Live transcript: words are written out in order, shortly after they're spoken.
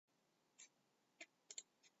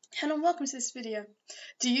Hello and welcome to this video.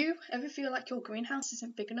 Do you ever feel like your greenhouse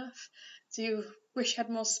isn't big enough? Do you wish you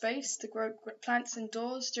had more space to grow plants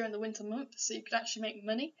indoors during the winter months so you could actually make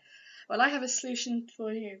money? Well, I have a solution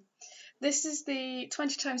for you. This is the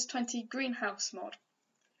 20x20 greenhouse mod,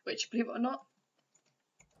 which, believe it or not,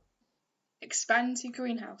 expands your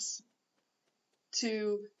greenhouse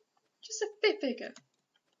to just a bit bigger.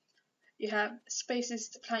 You have spaces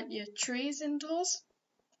to plant your trees indoors,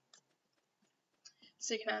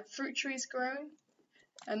 so you can have fruit trees growing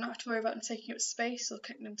and not have to worry about them taking up space or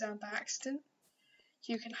cutting them down by accident.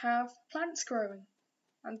 You can have plants growing,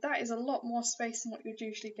 and that is a lot more space than what you'd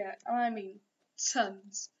usually get. I mean,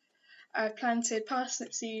 tons. I've planted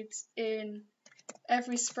parsnip seeds in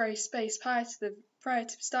every space prior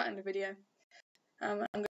to starting the video. I'm going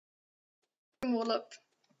to put them all up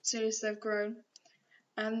as soon as they've grown,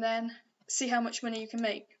 and then see how much money you can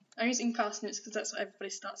make. I'm using parsnips because that's what everybody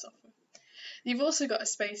starts off with. You've also got a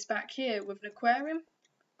space back here with an aquarium.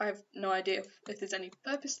 I have no idea if there's any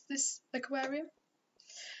purpose to this aquarium.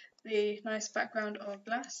 The nice background of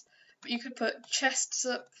glass, but you could put chests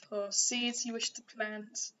up for seeds you wish to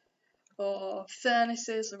plant, or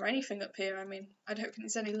furnaces, or anything up here. I mean, I don't think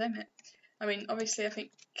there's any limit. I mean, obviously I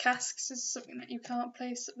think casks is something that you can't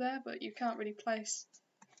place up there, but you can't really place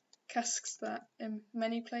casks that in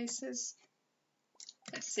many places.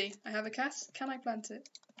 Let's see, I have a cask, can I plant it?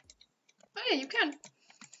 Oh yeah, you can!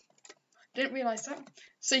 Didn't realise that.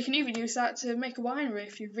 So you can even use that to make a winery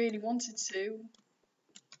if you really wanted to.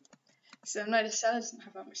 So I know the cellar doesn't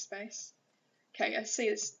have that much space. Okay, I see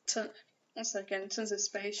there's once again tons of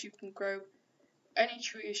space. You can grow any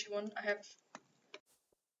trees you want. I have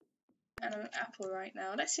an apple right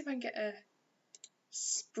now. Let's see if I can get a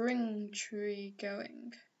spring tree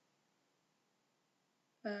going.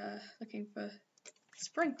 Looking for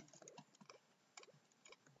spring.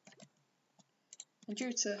 And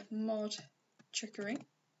due to mod trickery,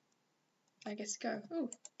 I guess go. Ooh,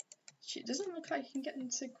 it doesn't look like you can get them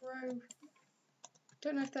to grow.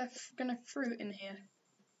 Don't know if they're gonna fruit in here,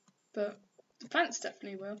 but the plants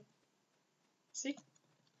definitely will. See?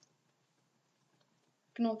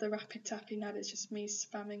 Ignore the rapid tapping, that is just me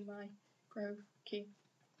spamming my grow key.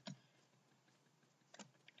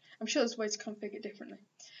 I'm sure there's ways to configure it differently.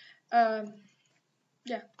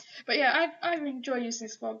 Yeah, but yeah, I enjoy using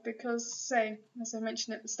this mod because, say, as I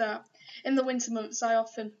mentioned at the start, in the winter months I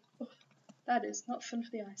often, that is not fun for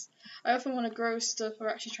the eyes, I often want to grow stuff or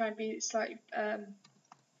actually try and be slightly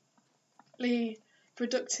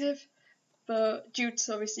productive, but due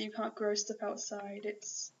to obviously you can't grow stuff outside,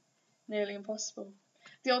 it's nearly impossible.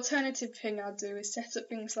 The alternative thing I'll do is set up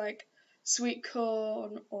things like sweet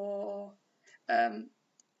corn or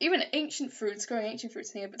even ancient fruits, growing ancient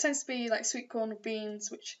fruits in here, but it tends to be like sweet corn or beans,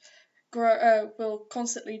 which grow will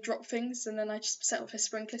constantly drop things, and then I just set up a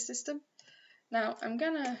sprinkler system. Now I'm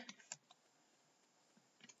doing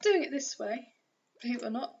it this way, believe it or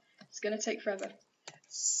not, it's gonna take forever.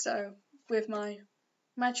 So with my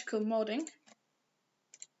magical modding,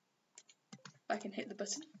 I can hit the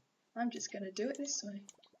button. I'm just gonna do it this way.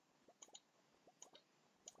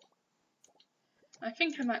 I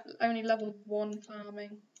think I'm at only level 1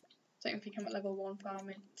 farming. I don't think I'm at level 1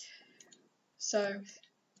 farming. So,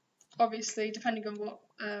 obviously, depending on what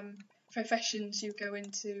professions you go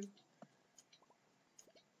into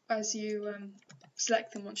as you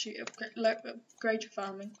select them once you upgrade your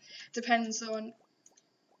farming, depends on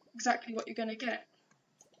exactly what you're going to get.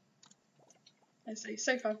 As I say,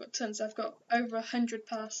 so far I've got tons. I've got over 100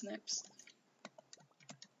 parsnips,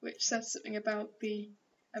 which says something about the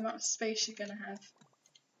amount of space you're going to have.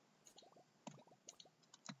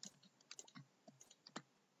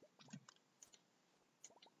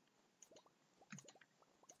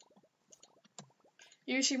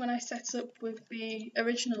 Usually when I set up with the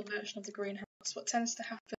original version of the greenhouse, what tends to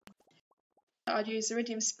happen is that I'd use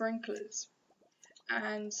iridium sprinklers,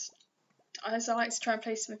 and as I like to try and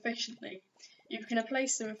place them efficiently, you can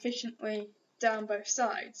place them efficiently down both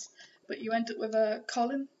sides, but you end up with a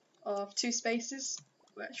column of 2 spaces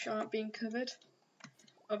which aren't being covered.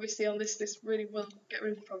 Obviously on this really will get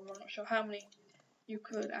rid of the problem. I'm not sure how many you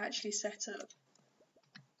could actually set up.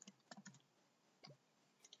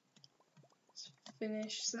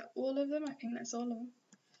 Finish. Is that all of them? I think that's all of them.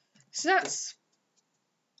 So that's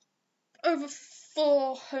over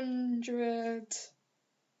 400.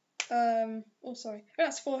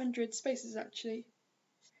 That's 400 spaces actually.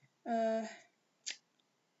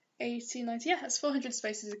 80, 90. Yeah, that's 400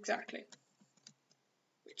 spaces exactly.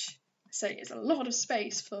 Which I say is a lot of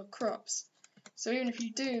space for crops. So even if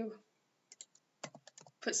you do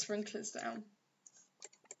put sprinklers down,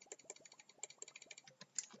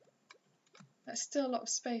 That's still a lot of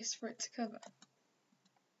space for it to cover.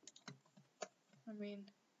 I mean,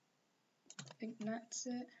 I think that's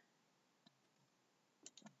it.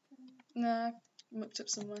 Nah, I mucked up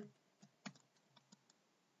somewhere.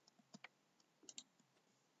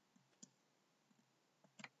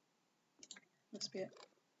 Must be it.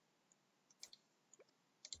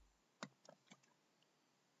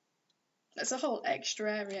 That's a whole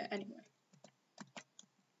extra area anyway.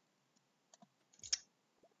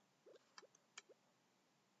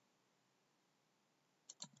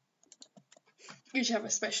 You should have a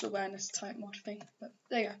special awareness type mod thing, but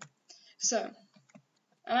there you go. So, and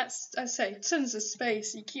that's, as I say, tons of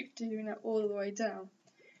space. You keep doing that all the way down,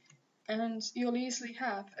 and you'll easily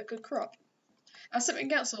have a good crop. And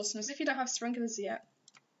something else awesome is if you don't have sprinklers yet,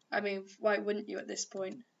 I mean, why wouldn't you at this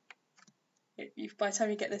point? By the time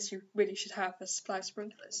you get this, you really should have a supply of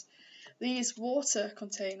sprinklers. These water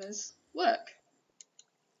containers work,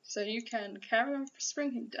 so you can carry on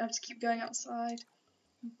sprinkling. You don't have to keep going outside.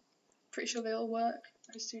 Pretty sure they all work.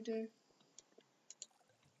 Those two do.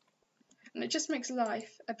 And it just makes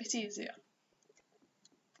life a bit easier.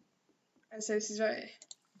 And so this is very...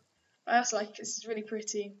 I also like it, this is really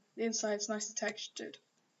pretty. The inside's nicely textured.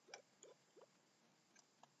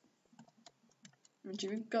 And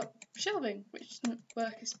you've got shelving, which doesn't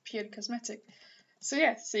work as purely cosmetic. So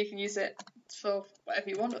yeah, so you can use it for whatever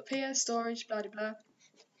you want up here, storage, blah blah blah.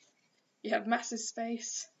 You have massive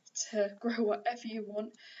space to grow whatever you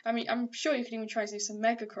want. I mean, I'm sure you can even try to do some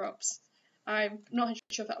mega crops. I'm not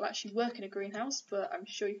sure if that'll actually work in a greenhouse, but I'm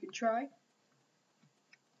sure you can try.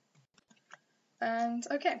 And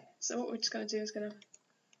okay, so what we're just going to do is going to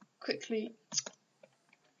quickly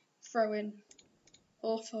throw in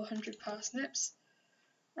all 400 parsnips,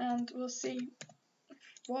 and we'll see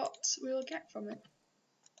what we'll get from it.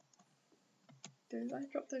 Did I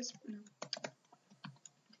drop those? No.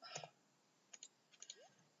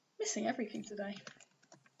 Missing everything today.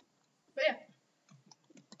 But yeah.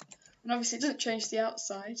 And obviously it doesn't change the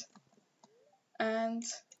outside. And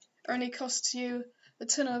it only costs you a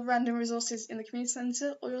ton of random resources in the community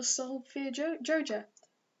centre, or you'll solve for your Joja.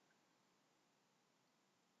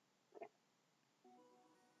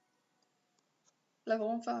 Level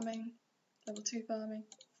 1 farming, level 2 farming,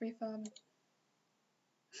 3 farming.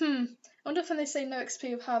 I wonder if when they say no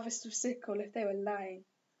XP of harvest of sickle, if they were lying.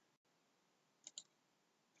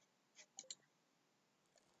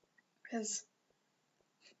 Because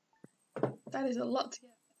that is a lot to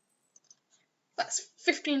get. That's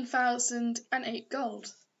 15,008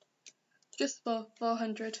 gold. Just for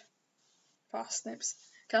 400 parsnips.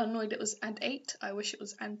 Kind of annoyed it was and 8. I wish it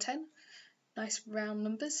was and 10. Nice round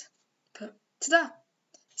numbers. But ta-da!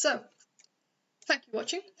 So, thank you for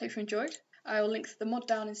watching. Hope you enjoyed. I will link the mod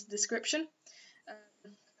down in the description.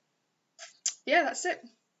 Yeah, that's it.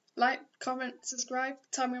 Like, comment, subscribe.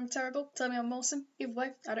 Tell me I'm terrible. Tell me I'm awesome. Either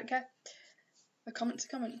way, I don't care. A comment's a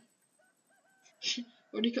comment.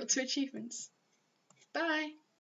 Already got 2 achievements. Bye!